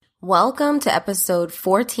Welcome to episode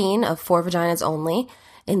 14 of For Vaginas Only.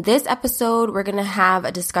 In this episode, we're going to have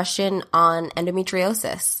a discussion on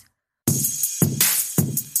endometriosis.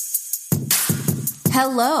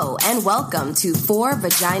 Hello, and welcome to For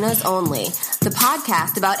Vaginas Only, the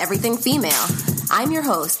podcast about everything female. I'm your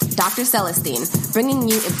host, Dr. Celestine, bringing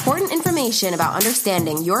you important information about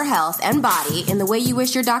understanding your health and body in the way you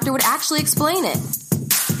wish your doctor would actually explain it.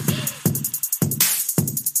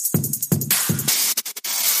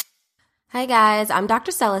 Hi guys, I'm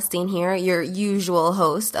Dr. Celestine here, your usual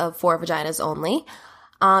host of For Vaginas Only.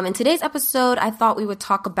 In today's episode, I thought we would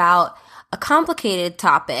talk about a complicated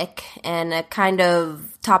topic and a kind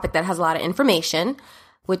of topic that has a lot of information,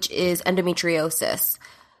 which is endometriosis.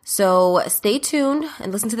 So stay tuned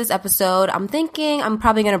and listen to this episode. I'm thinking I'm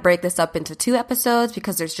probably going to break this up into 2 episodes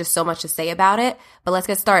because there's just so much to say about it, but let's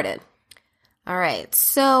get started. All right,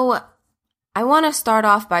 so I want to start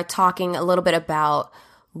off by talking a little bit about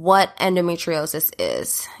what endometriosis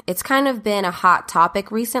is. It's kind of been a hot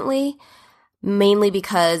topic recently, mainly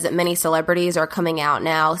because many celebrities are coming out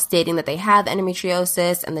now stating that they have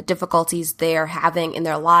endometriosis and the difficulties they are having in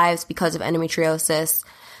their lives because of endometriosis,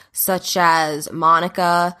 such as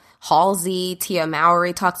Monica, Halsey, Tia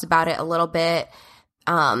Mowry talks about it a little bit,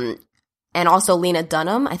 and also Lena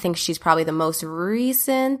Dunham. I think she's probably the most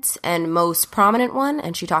recent and most prominent one,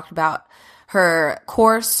 and she talked about her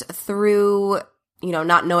course through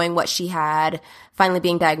not knowing what she had, finally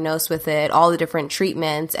being diagnosed with it, all the different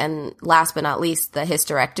treatments, and last but not least, the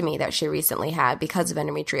hysterectomy that she recently had because of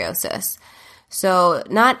endometriosis. So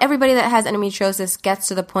not everybody that has endometriosis gets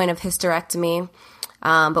to the point of hysterectomy,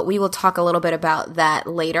 but we will talk a little bit about that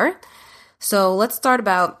later. So let's start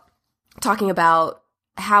about talking about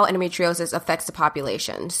how endometriosis affects the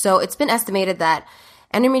population. So it's been estimated that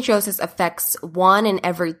endometriosis affects 1 in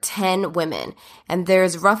every 10 women, and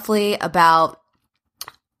there's roughly about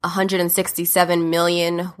 167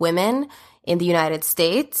 million women in the United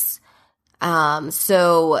States.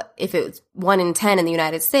 So if it's 1 in 10 in the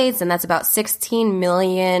United States, then that's about 16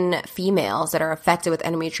 million females that are affected with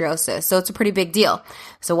endometriosis. So it's a pretty big deal.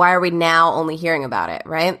 So why are we now only hearing about it,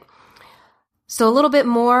 right? So a little bit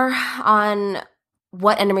more on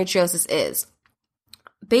what endometriosis is.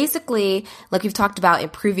 Basically, like we've talked about in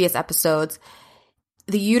previous episodes,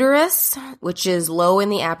 the uterus, which is low in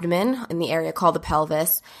the abdomen, in the area called the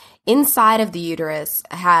pelvis, inside of the uterus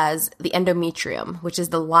has the endometrium, which is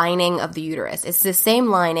the lining of the uterus. It's the same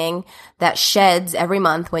lining that sheds every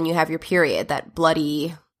month when you have your period. That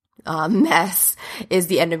bloody mess is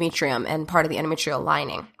the endometrium and part of the endometrial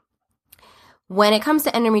lining. When it comes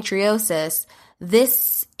to endometriosis,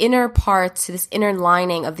 this inner part, this inner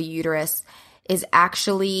lining of the uterus is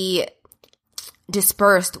actually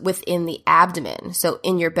dispersed within the abdomen, so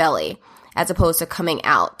in your belly, as opposed to coming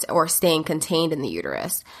out or staying contained in the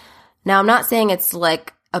uterus. Now, I'm not saying it's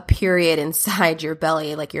like a period inside your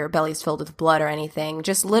belly, like your belly's filled with blood or anything.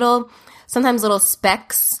 Just sometimes little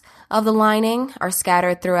specks of the lining are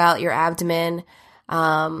scattered throughout your abdomen.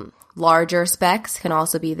 Larger specks can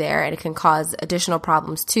also be there, and it can cause additional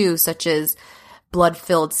problems too, such as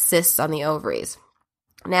blood-filled cysts on the ovaries.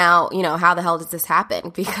 Now, how the hell does this happen?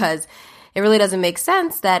 Because it really doesn't make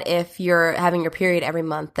sense that if you're having your period every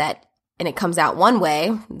month and it comes out one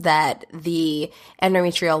way, that the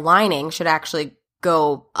endometrial lining should actually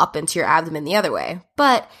go up into your abdomen the other way.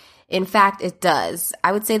 But in fact, it does.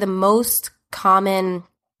 I would say the most common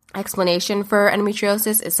explanation for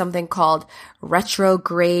endometriosis is something called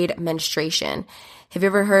retrograde menstruation. Have you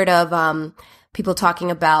ever heard of people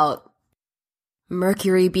talking about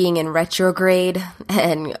Mercury being in retrograde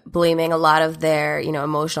and blaming a lot of their,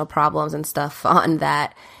 emotional problems and stuff on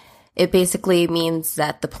that? It basically means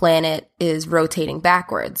that the planet is rotating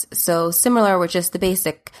backwards. So similar with just the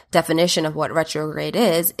basic definition of what retrograde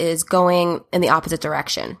is going in the opposite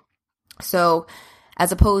direction. So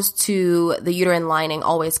as opposed to the uterine lining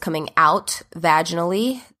always coming out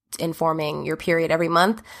vaginally and forming your period every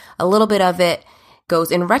month, a little bit of it goes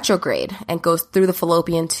in retrograde and goes through the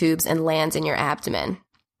fallopian tubes and lands in your abdomen.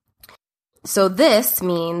 So this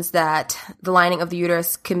means that the lining of the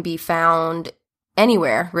uterus can be found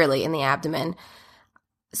anywhere, really, in the abdomen.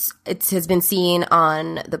 It has been seen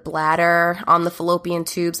on the bladder, on the fallopian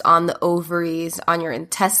tubes, on the ovaries, on your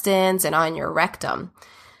intestines, and on your rectum.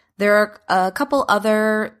 There are a couple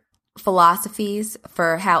other philosophies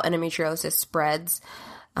for how endometriosis spreads,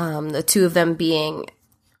 the 2 of them being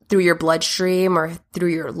through your bloodstream or through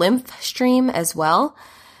your lymph stream as well.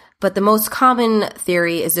 But the most common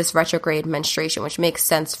theory is this retrograde menstruation, which makes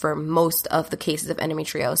sense for most of the cases of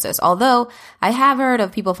endometriosis. Although I have heard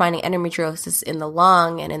of people finding endometriosis in the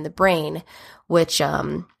lung and in the brain, which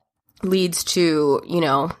leads to,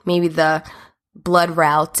 maybe the blood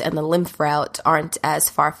route and the lymph route aren't as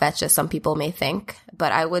far-fetched as some people may think.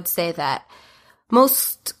 But I would say that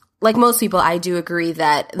most people, I do agree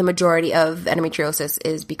that the majority of endometriosis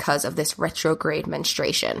is because of this retrograde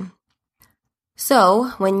menstruation.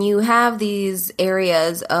 So when you have these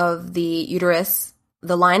areas of the uterus,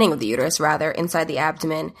 the lining of the uterus rather, inside the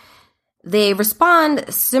abdomen, they respond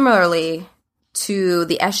similarly to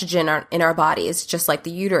the estrogen in our bodies, just like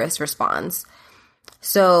the uterus responds.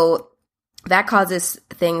 So that causes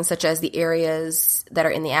things such as the areas that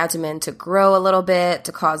are in the abdomen to grow a little bit,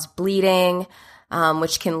 to cause bleeding,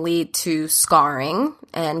 which can lead to scarring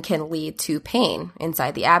and can lead to pain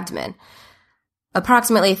inside the abdomen.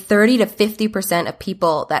 Approximately 30 to 50% of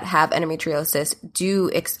people that have endometriosis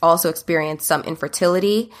do also experience some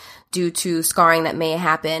infertility due to scarring that may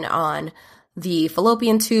happen on the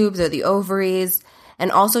fallopian tubes or the ovaries,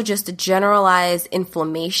 and also just a generalized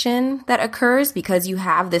inflammation that occurs because you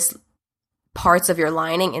have this parts of your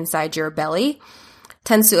lining inside your belly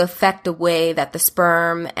tends to affect the way that the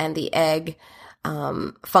sperm and the egg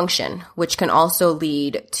function, which can also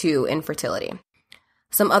lead to infertility.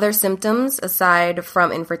 Some other symptoms aside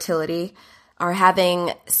from infertility are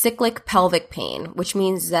having cyclic pelvic pain, which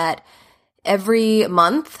means that every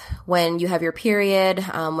month when you have your period,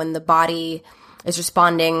 when the body is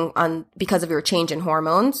responding because of your change in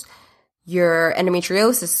hormones, your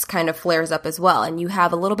endometriosis kind of flares up as well. And you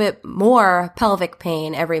have a little bit more pelvic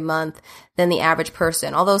pain every month than the average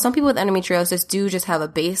person. Although some people with endometriosis do just have a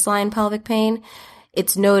baseline pelvic pain,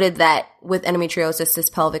 it's noted that with endometriosis, this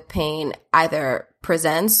pelvic pain either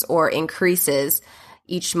presents or increases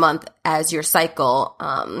each month as your cycle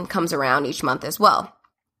comes around each month as well.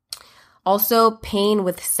 Also, pain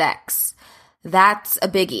with sex. That's a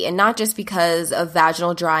biggie, and not just because of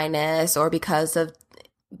vaginal dryness or because of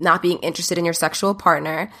not being interested in your sexual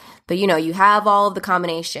partner, but you have all of the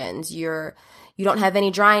combinations. You don't have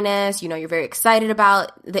any dryness, you're very excited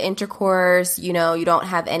about the intercourse, you don't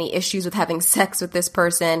have any issues with having sex with this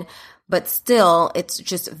person, but still it's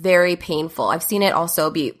just very painful. I've seen it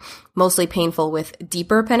also be mostly painful with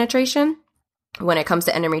deeper penetration when it comes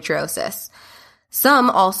to endometriosis. Some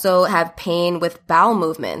also have pain with bowel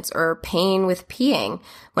movements or pain with peeing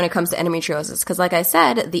when it comes to endometriosis. Because like I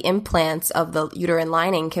said, the implants of the uterine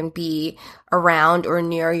lining can be around or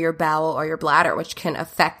near your bowel or your bladder, which can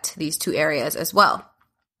affect these two areas as well.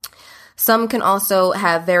 Some can also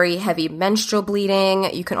have very heavy menstrual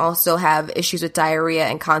bleeding. You can also have issues with diarrhea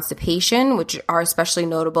and constipation, which are especially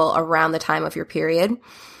notable around the time of your period.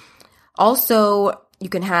 Also, you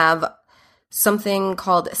can have something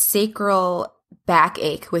called sacral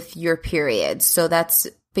backache with your period. So that's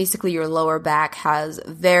basically your lower back has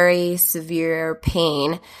very severe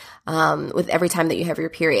pain with every time that you have your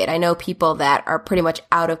period. I know people that are pretty much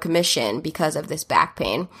out of commission because of this back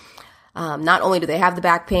pain. Not only do they have the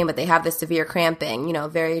back pain, but they have the severe cramping,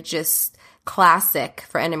 very just classic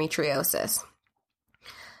for endometriosis.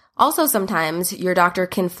 Also, sometimes your doctor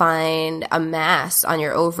can find a mass on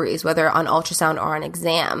your ovaries, whether on ultrasound or on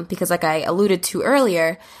exam, because like I alluded to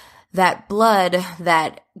earlier, that blood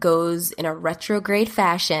that goes in a retrograde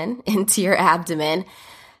fashion into your abdomen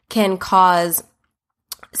can cause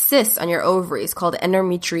cysts on your ovaries called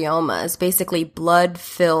endometriomas, basically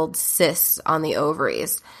blood-filled cysts on the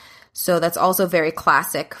ovaries. So that's also very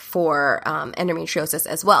classic for endometriosis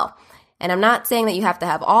as well. And I'm not saying that you have to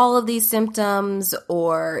have all of these symptoms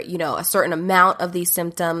or, a certain amount of these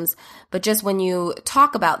symptoms, but just when you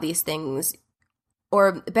talk about these things,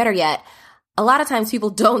 or better yet, a lot of times people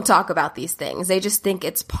don't talk about these things. They just think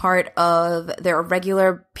it's part of their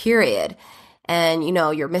regular period. And,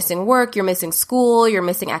 you're missing work, you're missing school, you're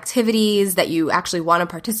missing activities that you actually want to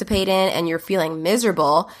participate in, and you're feeling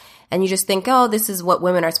miserable. And you just think, oh, this is what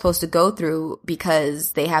women are supposed to go through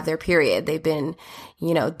because they have their period. They've been,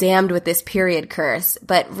 damned with this period curse.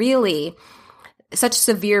 But really, such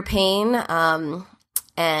severe pain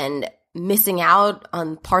and missing out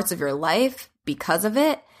on parts of your life because of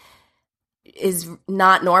it is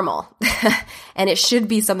not normal. And it should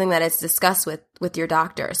be something that is discussed with your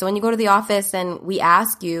doctor. So when you go to the office and we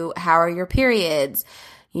ask you, how are your periods?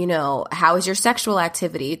 How is your sexual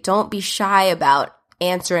activity? Don't be shy about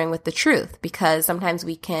answering with the truth, because sometimes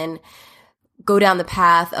we can go down the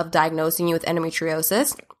path of diagnosing you with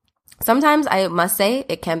endometriosis. Sometimes, I must say,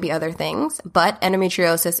 it can be other things, but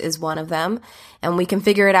endometriosis is one of them, and we can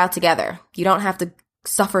figure it out together. You don't have to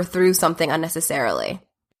suffer through something unnecessarily.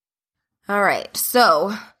 All right,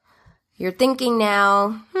 so you're thinking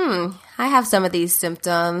now, I have some of these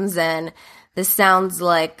symptoms, and this sounds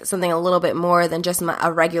like something a little bit more than just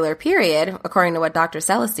a regular period, according to what Dr.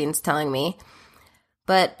 Celestine's telling me.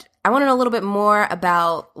 But I want to know a little bit more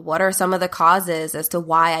about what are some of the causes as to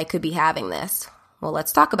why I could be having this. Well,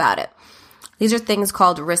 let's talk about it. These are things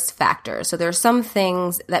called risk factors. So there are some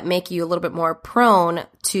things that make you a little bit more prone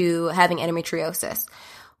to having endometriosis.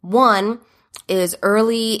 One is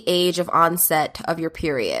early age of onset of your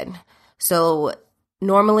period. So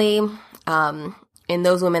normally, in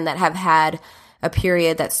those women that have had a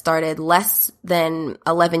period that started less than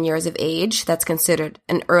 11 years of age, that's considered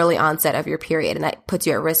an early onset of your period, and that puts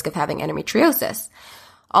you at risk of having endometriosis.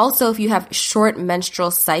 Also, if you have short menstrual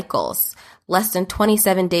cycles, less than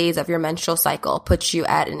 27 days of your menstrual cycle puts you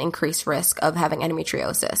at an increased risk of having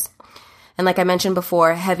endometriosis. And like I mentioned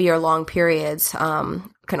before, heavy or long periods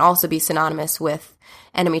can also be synonymous with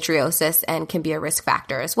endometriosis and can be a risk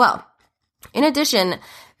factor as well. In addition,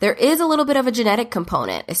 there is a little bit of a genetic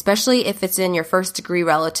component, especially if it's in your first degree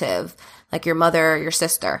relative, like your mother or your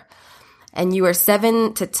sister. And you are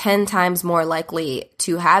 7 to 10 times more likely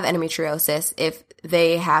to have endometriosis if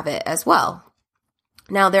they have it as well.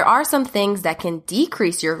 Now, there are some things that can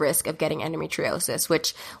decrease your risk of getting endometriosis,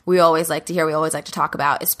 which we always like to hear, we always like to talk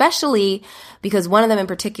about, especially because one of them in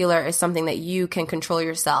particular is something that you can control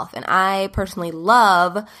yourself. And I personally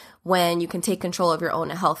love when you can take control of your own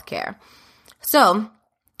health care. So,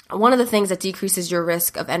 one of the things that decreases your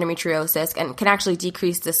risk of endometriosis and can actually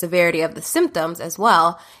decrease the severity of the symptoms as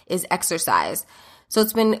well is exercise. So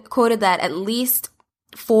it's been quoted that at least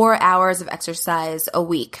 4 hours of exercise a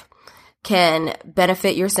week can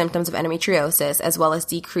benefit your symptoms of endometriosis as well as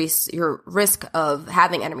decrease your risk of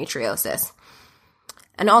having endometriosis.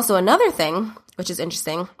 And also another thing, which is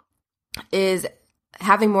interesting, is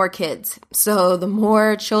having more kids. So the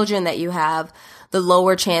more children that you have, the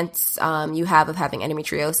lower chance you have of having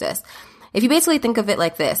endometriosis. If you basically think of it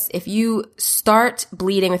like this, if you start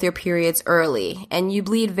bleeding with your periods early and you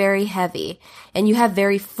bleed very heavy and you have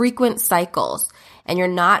very frequent cycles and you're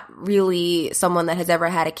not really someone that has ever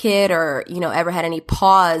had a kid or, ever had any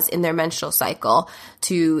pause in their menstrual cycle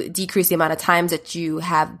to decrease the amount of times that you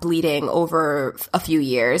have bleeding over a few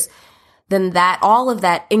years, then all of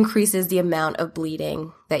that increases the amount of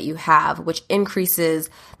bleeding that you have, which increases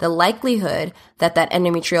the likelihood that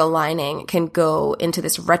endometrial lining can go into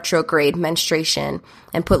this retrograde menstruation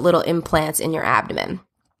and put little implants in your abdomen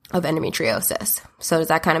of endometriosis. So does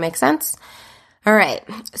that kind of make sense? All right.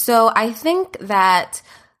 So I think that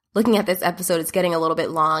looking at this episode, it's getting a little bit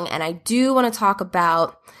long, and I do want to talk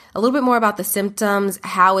about a little bit more about the symptoms,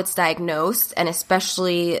 how it's diagnosed, and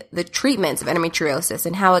especially the treatments of endometriosis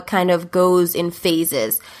and how it kind of goes in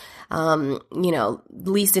phases.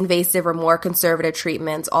 Least invasive or more conservative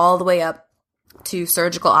treatments all the way up to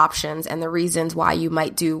surgical options and the reasons why you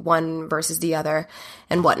might do one versus the other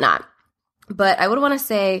and whatnot. But I would want to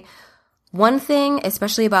say one thing,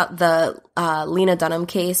 especially about the Lena Dunham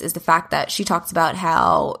case, is the fact that she talks about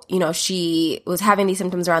how, she was having these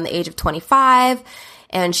symptoms around the age of 25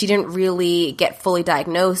 and she didn't really get fully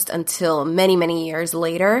diagnosed until many, many years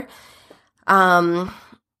later.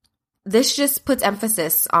 This just puts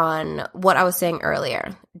emphasis on what I was saying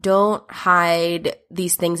earlier. Don't hide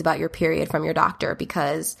these things about your period from your doctor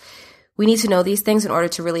because we need to know these things in order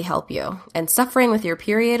to really help you. And suffering with your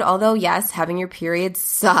period, although yes, having your period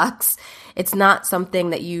sucks, it's not something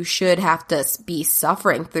that you should have to be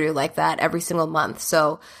suffering through like that every single month.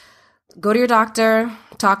 So go to your doctor,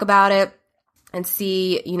 talk about it, and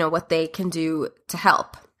see, what they can do to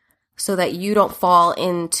help so that you don't fall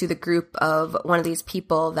into the group of one of these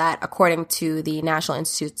people that, according to the National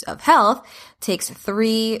Institutes of Health, takes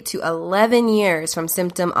 3 to 11 years from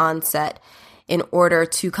symptom onset in order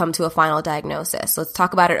to come to a final diagnosis. So let's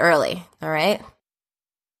talk about it early, all right?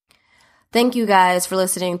 Thank you guys for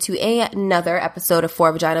listening to another episode of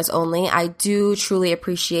For Vaginas Only. I do truly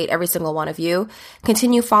appreciate every single one of you.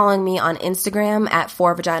 Continue following me on Instagram at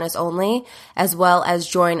For Vaginas Only, as well as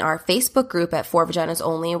join our Facebook group at For Vaginas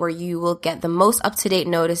Only, where you will get the most up-to-date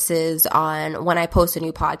notices on when I post a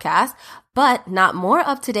new podcast, but not more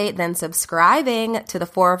up-to-date than subscribing to the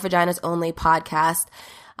For Vaginas Only podcast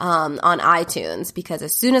on iTunes, because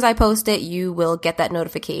as soon as I post it, you will get that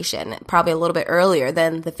notification, probably a little bit earlier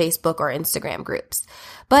than the Facebook or Instagram groups.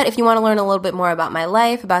 But if you want to learn a little bit more about my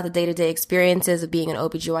life, about the day-to-day experiences of being an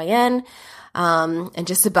OBGYN, and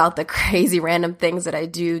just about the crazy random things that I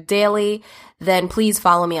do daily, then please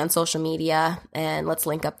follow me on social media and let's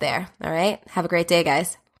link up there. All right? Have a great day,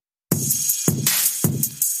 guys.